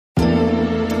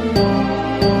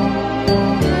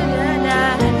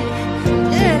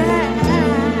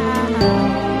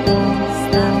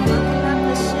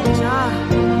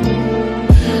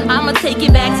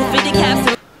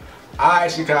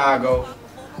Night Chicago.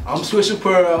 I'm Swisher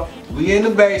Pearl. We in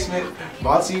the basement.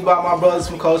 Brought to you by my brothers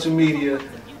from Culture Media.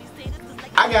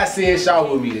 I got Syd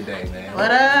Shaw with me today, man.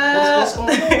 What up? What's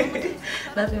going on?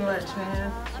 Nothing much,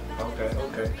 man.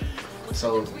 Okay.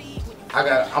 So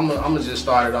I'm gonna just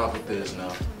start it off with this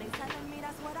now.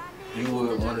 You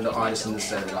were one of the artists in the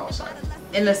Set It Off cypher.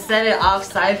 In the Set It Off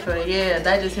cypher, yeah,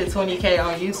 that just hit 20K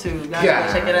on YouTube. Y'all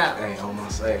go check it out. Hey, on my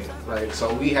save. Like,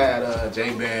 so we had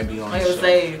J Bambi on the show.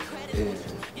 Save. Yeah.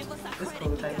 It's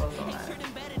cool typos on that.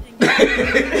 Yeah,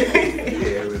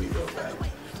 it really does matter.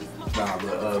 Nah,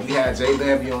 but we had J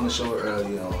Bambi on the show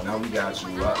earlier on. Now we got you.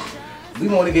 We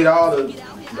want to get all the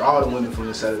women from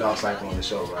the Set It Off cycle on the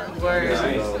show, right? Word.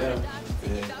 Yeah.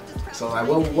 So like,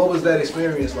 what was that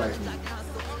experience like for you?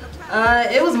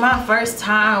 It was my first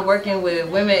time working with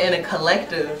women in a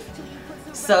collective.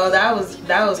 So that was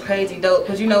crazy dope,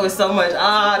 because you know it's so much,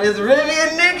 this Remy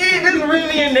and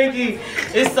Nikki.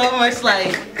 It's so much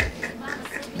like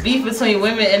beef between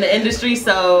women in the industry,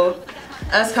 so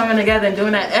us coming together and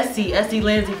doing that, Essie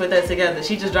Lindsay put that together.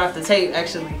 She just dropped the tape,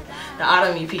 actually, the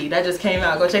Autumn EP, that just came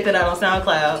out. Go check that out on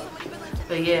SoundCloud.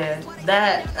 But yeah,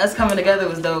 us coming together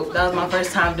was dope. That was my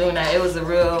first time doing that. It was a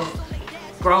real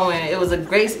growing. It was a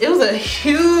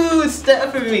huge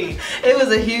step for me.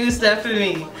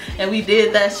 And we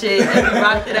did that shit and we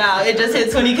rocked it out. It just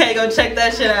hit 20K, go check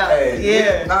that shit out. Hey,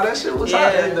 yeah. Nah, that shit was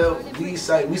hot. And, we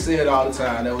say it all the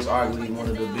time. That was arguably one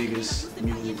of the biggest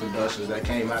music productions that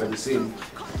came out of the city.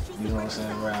 You know what I'm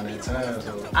saying, around that time.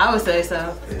 So I would say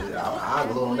so. Yeah, I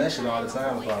blow on that shit all the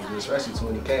time, probably, especially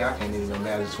 20K. I can't even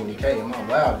imagine 20K in my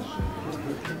wildest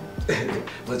shit.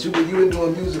 But you been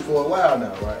doing music for a while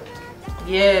now, right?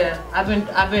 Yeah, I've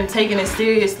been taking it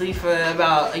seriously for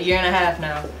about 1.5 years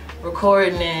now,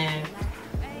 recording and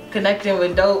connecting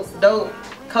with dope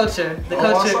culture, the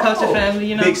culture family,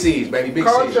 you know. Big C's, baby, big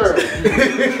culture.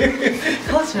 C's.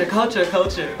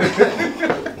 culture.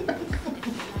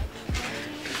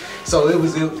 So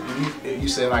you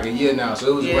said like 1 year now. So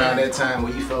it was around that time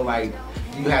where you felt like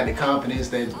you had the confidence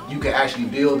that you could actually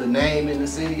build a name in the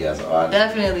city as an artist.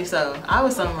 Definitely so. I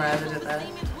would summarize it as that.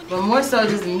 But more so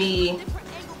just me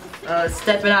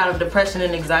stepping out of depression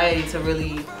and anxiety to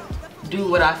really do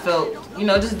what I felt. You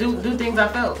know, just do things I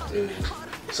felt. Yeah.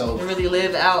 So and really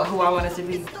live out who I wanted to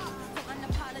be.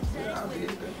 Yeah, I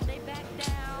did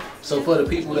that. So for the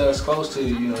people that's close to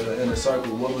you, you know, in the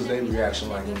circle, what was their reaction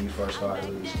like when you first started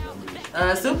releasing your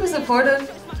music? Super supportive.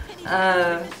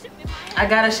 I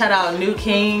gotta shout out New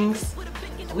Kings.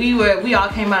 We all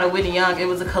came out of Whitney Young. It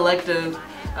was a collective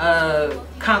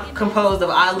composed of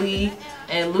Ali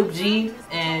and Luke G,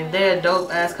 and they're a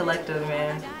dope ass collective,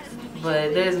 man.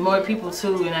 But there's more people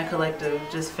too in that collective,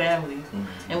 just family.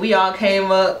 And we all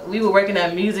came up, we were working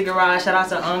at Music Garage. Shout out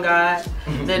to Ungod.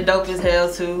 They're dope as hell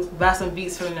too. Buy some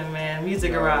beats from them, man.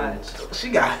 Music Garage. She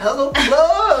got hella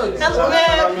plugs. Hella,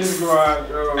 man. Music Garage,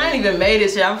 girl. I ain't even made it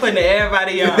shit. I'm putting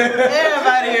everybody on.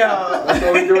 Everybody on. That's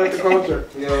what we do at the culture.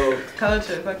 Yo.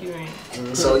 Culture, fuck you mean.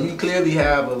 So you clearly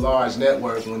have a large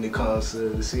network when it comes to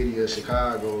the city of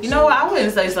Chicago. You know what? I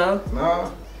wouldn't say so.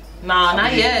 No? Nah,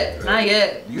 not yet. Not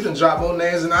yet. You done dropped more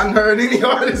names than I heard any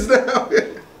artists down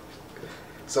here.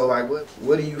 So like,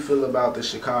 what do you feel about the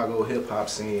Chicago hip hop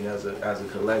scene as a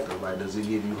collective? Like, does it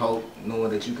give you hope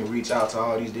knowing that you can reach out to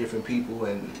all these different people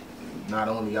and not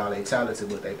only are they talented,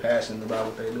 but they passionate about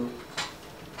what they do?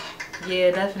 Yeah,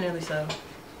 definitely so.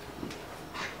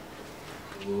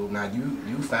 Well, now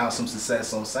you found some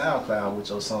success on SoundCloud with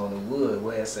your song "The Wood,"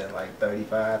 where it's at like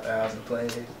 35,000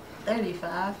 plays.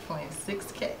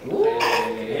 35.6K.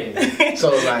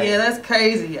 So like, yeah, that's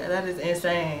crazy. That is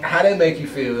insane. How that make you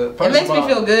feel? It makes me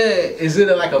feel good. Is it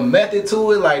like a method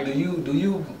to it? Like, do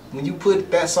you when you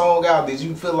put that song out, did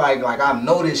you feel like I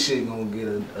know this shit gonna get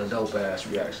a dope ass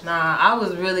reaction? Nah, I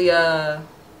was really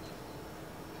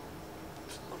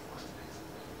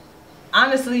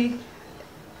honestly,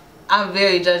 I'm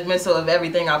very judgmental of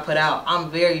everything I put out.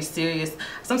 I'm very serious.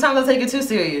 Sometimes I take it too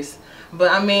serious. But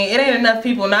I mean, it ain't enough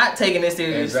people not taking it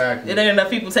serious. Exactly. It ain't enough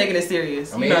people taking it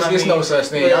serious. I mean, it's no such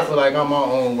thing. But I feel like I'm my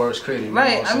own worst critic.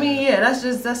 Right. You know I mean, yeah, that's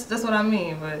what I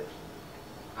mean. But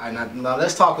all right, now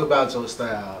let's talk about your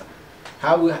style.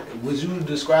 How would you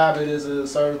describe it as a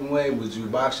certain way? Would you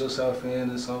box yourself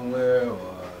into somewhere, or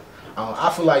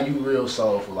I feel like you real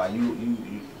soulful. Like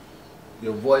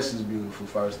your voice is beautiful.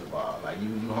 First of all, like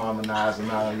you harmonizing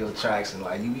out on your tracks and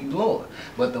like you be blowing.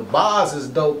 But the bars is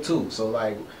dope too. So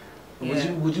like.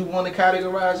 Yeah. Would you want to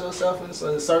categorize yourself in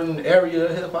a certain area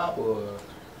of hip hop, or?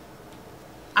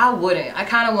 I wouldn't. I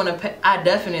kind of want to. I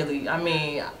definitely. I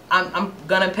mean, I'm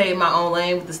gonna pay my own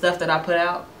lane with the stuff that I put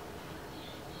out.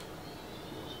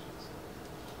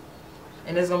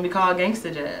 And it's gonna be called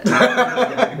Gangsta Jazz.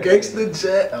 Gangsta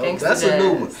Jazz. Oh, Gangsta that's Jazz. a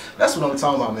new one. That's what I'm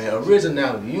talking about, man.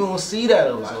 Originality. You don't see that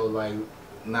a lot. So like,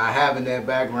 not having that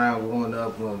background growing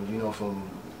up, you know, from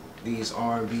these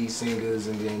R&B singers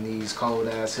and then these cold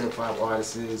ass hip hop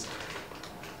artists.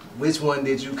 Which one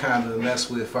did you kind of mess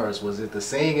with first? Was it the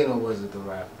singing or was it the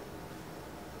rapping?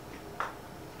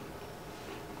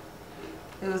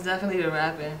 It was definitely the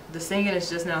rapping. The singing is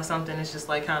just now something that's just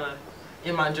like kind of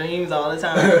in my dreams all the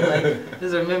time. Like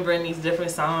just remembering these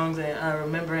different songs and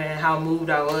remembering how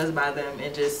moved I was by them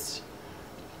and just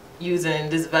using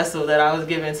this vessel that I was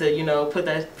given to, you know, put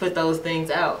those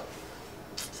things out.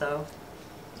 So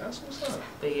that's what's up.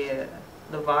 But yeah,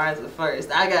 the bars were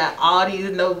first. I got all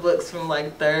these notebooks from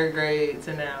like 3rd grade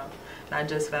to now, and I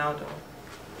just found them.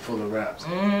 Full of raps.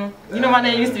 You know my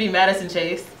name used to be Madison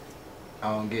Chase.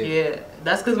 I don't get it. Yeah,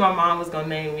 that's because my mom was gonna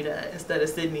name me that instead of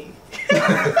Sydney.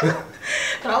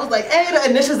 But I was like, hey, the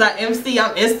initials are MC.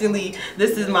 I'm instantly,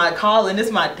 this is my calling, this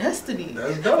is my destiny.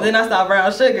 That's dope. Then I saw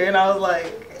Brown Sugar, and I was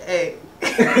like, hey,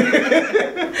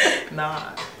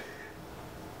 nah.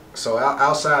 So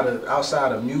outside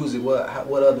of music,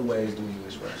 what other ways do you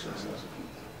express yourself?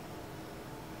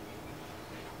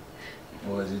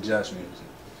 Or is it just music?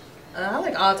 I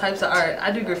like all types of art.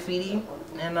 I do graffiti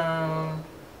and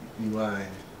You lying?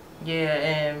 yeah,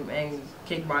 and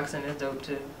kickboxing is dope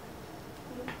too.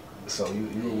 So you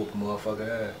a whoop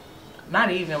motherfucker ass? Not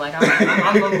even like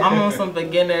I'm on some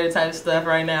beginner type stuff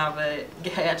right now, but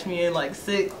catch me in like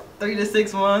 3 to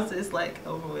 6 months, it's like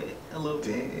over with a little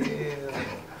bit. Damn.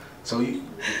 So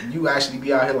you actually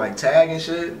be out here like tagging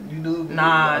shit? You do?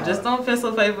 Nah, just on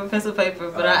pencil paper.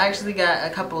 But I actually got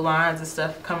a couple lines and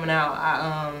stuff coming out.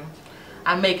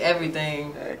 I make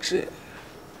everything. Shit.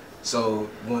 So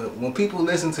when people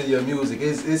listen to your music,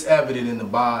 it's evident in the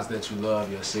bars that you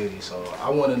love your city. So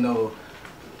I want to know,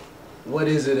 what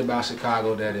is it about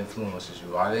Chicago that influences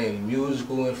you? Are there any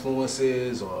musical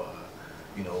influences, or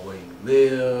you know, where you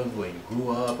live, where you grew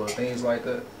up, or things like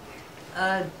that?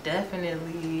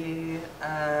 Definitely.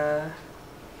 I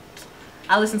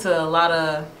listen to a lot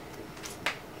of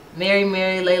Mary,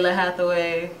 Layla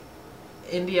Hathaway,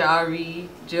 India Ari,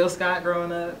 Jill Scott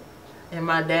growing up. And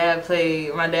my dad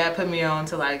put me on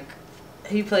to like,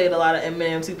 he played a lot of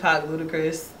Eminem, Tupac,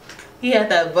 Ludacris. He had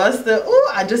that Busta. Ooh,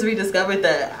 I just rediscovered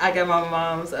that. I got my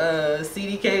mom's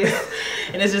CD case,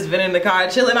 and it's just been in the car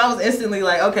chilling. I was instantly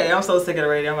like, okay, I'm so sick of the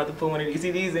radio. I'm about to put one of these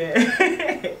CDs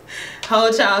in.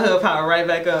 Whole childhood power right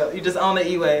back up. You just own the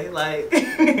E-way, like.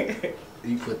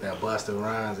 You put that Busta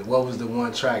Rhymes. And what was the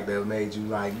one track that made you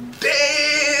like,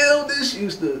 damn, this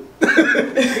used to?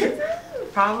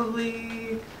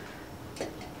 Probably.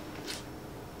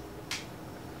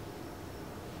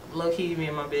 Low key, me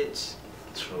and my bitch.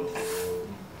 True.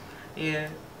 Yeah.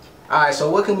 Alright, so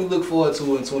what can we look forward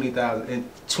to in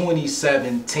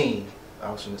 2017?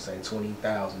 I was gonna say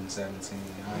 2017.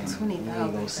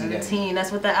 2017.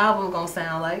 That's what the album gonna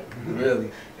sound like. Really?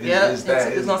 Yeah. It's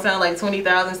gonna sound like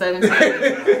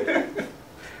 2017.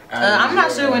 I'm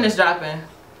not sure when it's dropping.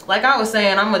 Like I was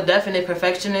saying, I'm a definite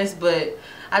perfectionist, but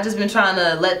I just been trying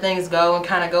to let things go and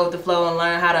kind of go with the flow and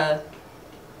learn how to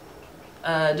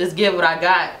just give what I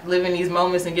got, live in these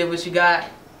moments and give what you got.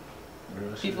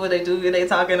 People they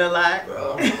talking a lot.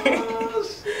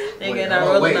 They getting out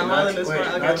rolling, I'm all in this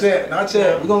front. Not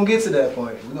yet. We're gonna get to that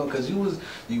point. Cause you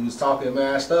was talking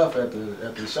mad stuff at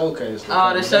the showcase.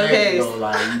 Oh, the showcase.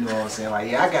 Like, you know what I'm saying?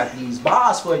 Like, yeah, I got these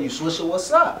bars for you, Swisher.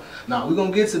 What's up? Now we're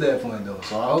gonna get to that point though.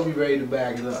 So I hope you're ready to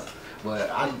back it up.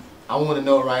 But I want to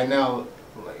know right now,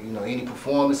 like, you know, any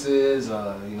performances,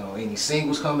 you know, any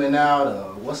singles coming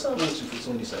out, what's up with you for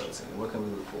 2017? What can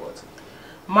we look forward to?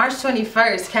 March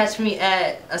 21st, catch me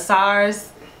at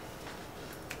Asar's.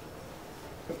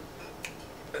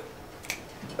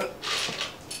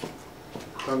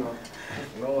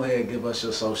 Go ahead, give us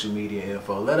your social media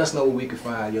info. Let us know where we can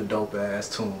find your dope ass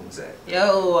tunes at.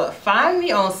 Yo, find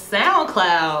me on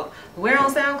SoundCloud. Where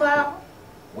on SoundCloud?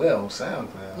 Well, on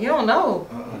SoundCloud. You don't know.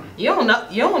 You don't know.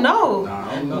 You don't know. Nah,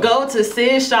 I don't know. Go to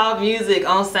Syd Shaw Music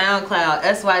on SoundCloud.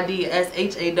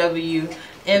 SYDSHAWMUSIC.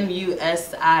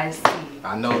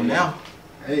 I know now.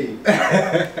 Hey.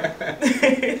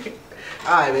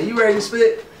 Alright, man, you ready to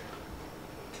spit?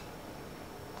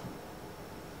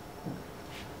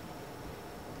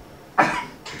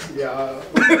 Yeah.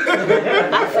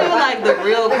 I feel like the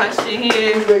real question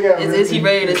here is he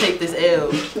ready to take this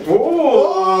L?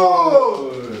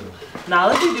 Whoa. Nah,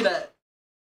 let's do that.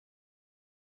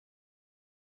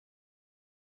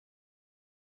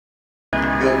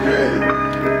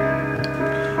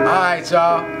 Alright,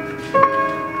 y'all.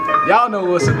 Y'all know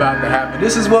what's about to happen.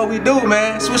 This is what we do,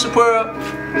 man. Swisher Pearl,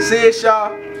 Syd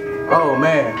Shaw, Oh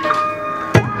man.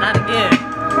 Not again.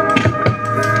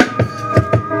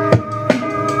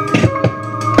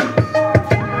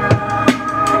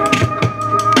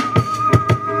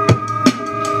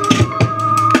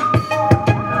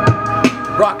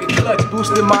 Rocket clutch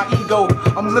boosting my ego.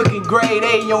 I'm looking grade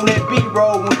A on that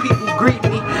B-roll. When people greet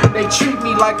me, they treat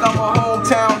me like I'm a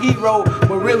hometown hero,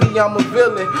 but really I'm a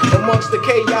villain. Amongst the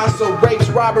chaos of rapes,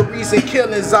 robberies, and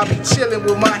killings, I be chilling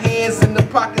with my hands in the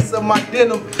pockets of my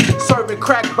denim, serving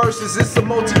crack verses. It's a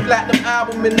multi-platinum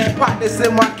album in that pot that's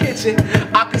in my kitchen.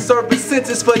 I can serve a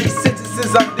sentence for these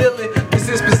sentences I'm dealing. This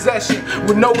is possession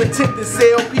with no intent to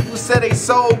sell. People say they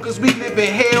sold cause we live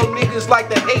in hell. Niggas like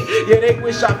to hate, yeah, they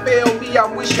wish I failed. Me, I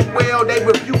wish you well. They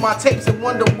review my tapes and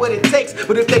wonder what it takes,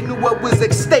 but if they knew what was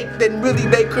at stake, then really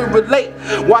they could relate.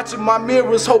 Watching my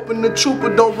mirrors, hoping the trooper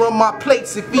don't run my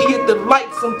plates. If he hit the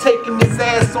lights, I'm taking his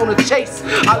ass on a chase.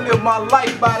 I live my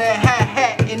life by that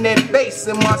hi-hat and that bass.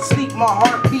 In my sleep, my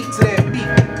heart beat to that beat.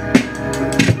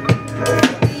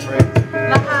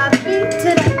 My heart beat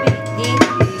to that beat.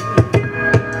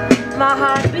 My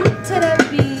heart beat to that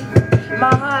beat.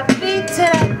 My heart beat to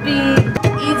that beat.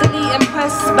 Easily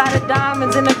impressed by the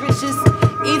diamonds and the riches.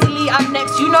 Easily I'm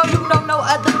next. You know no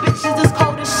other bitches as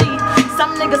cold as she.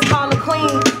 Some niggas call her queen.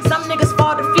 Some niggas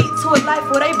fall defeat to a life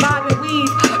where they bob and weave.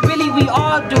 Really we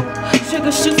all do.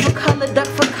 Trigger shoot for color, duck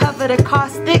for cover, the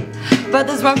caustic.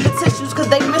 Brothers run for tissues cause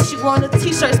they miss you on the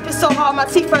t-shirts. Piss so hard my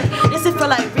teeth hurt. This is for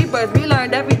like rebirth.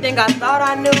 Relearned everything I thought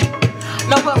I knew.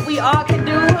 Know what we all can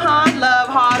do, huh? Love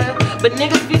harder. But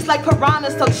niggas beast like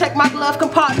piranhas, so check my glove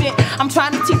compartment. I'm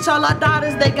trying to teach all our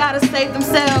daughters they gotta save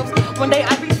themselves. One day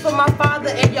I reached for my father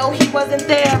and yo, he wasn't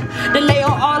there. Delay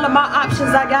on all of my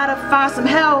options, I gotta find some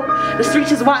help. The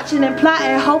streets is watching and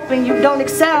plotting, hoping you don't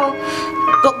excel.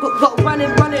 Go run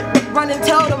and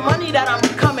tell the money that I'm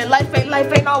coming. Life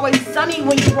ain't always sunny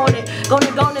when you want it.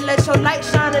 Gonna let your light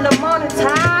shine in the morning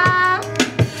time.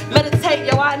 Meditate,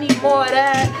 yo, I need more of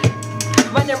that.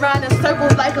 Running around in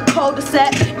circles like a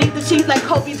cul-de-sac. Need the cheese like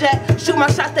Kobe Jack. Shoot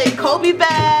my shot, they Kobe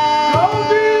back.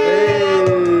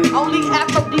 Kobe! Only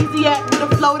aphrodisiac with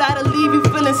a flow that'll leave you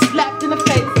feeling slapped in the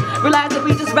face. Realize that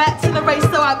we just rats in the race,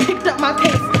 so I picked up my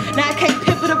pace. Now I can't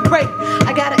pivot or break.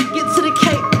 I gotta get to the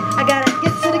cake. I gotta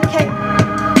get to the cake.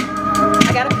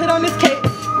 I gotta put on this cake.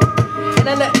 And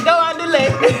then let go on the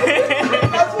lake.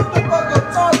 That's what the fuck I'm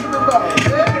talking about,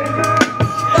 man.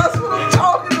 That's what I'm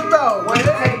talking about, man.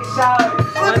 Take shot.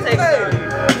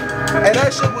 Hey,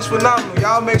 that shit was phenomenal.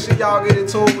 Y'all make sure y'all get in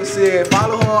tune with Syd.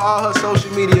 Follow her on all her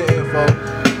social media info.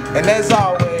 And as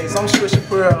always, I'm Swisher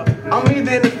Pearl. I'm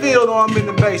either in the field or I'm in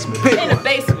the basement. Pick in one. the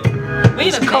basement. We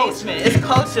in the basement. It's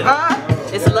culture. Huh?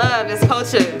 It's love. It's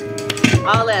culture.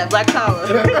 All that. Black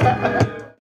power.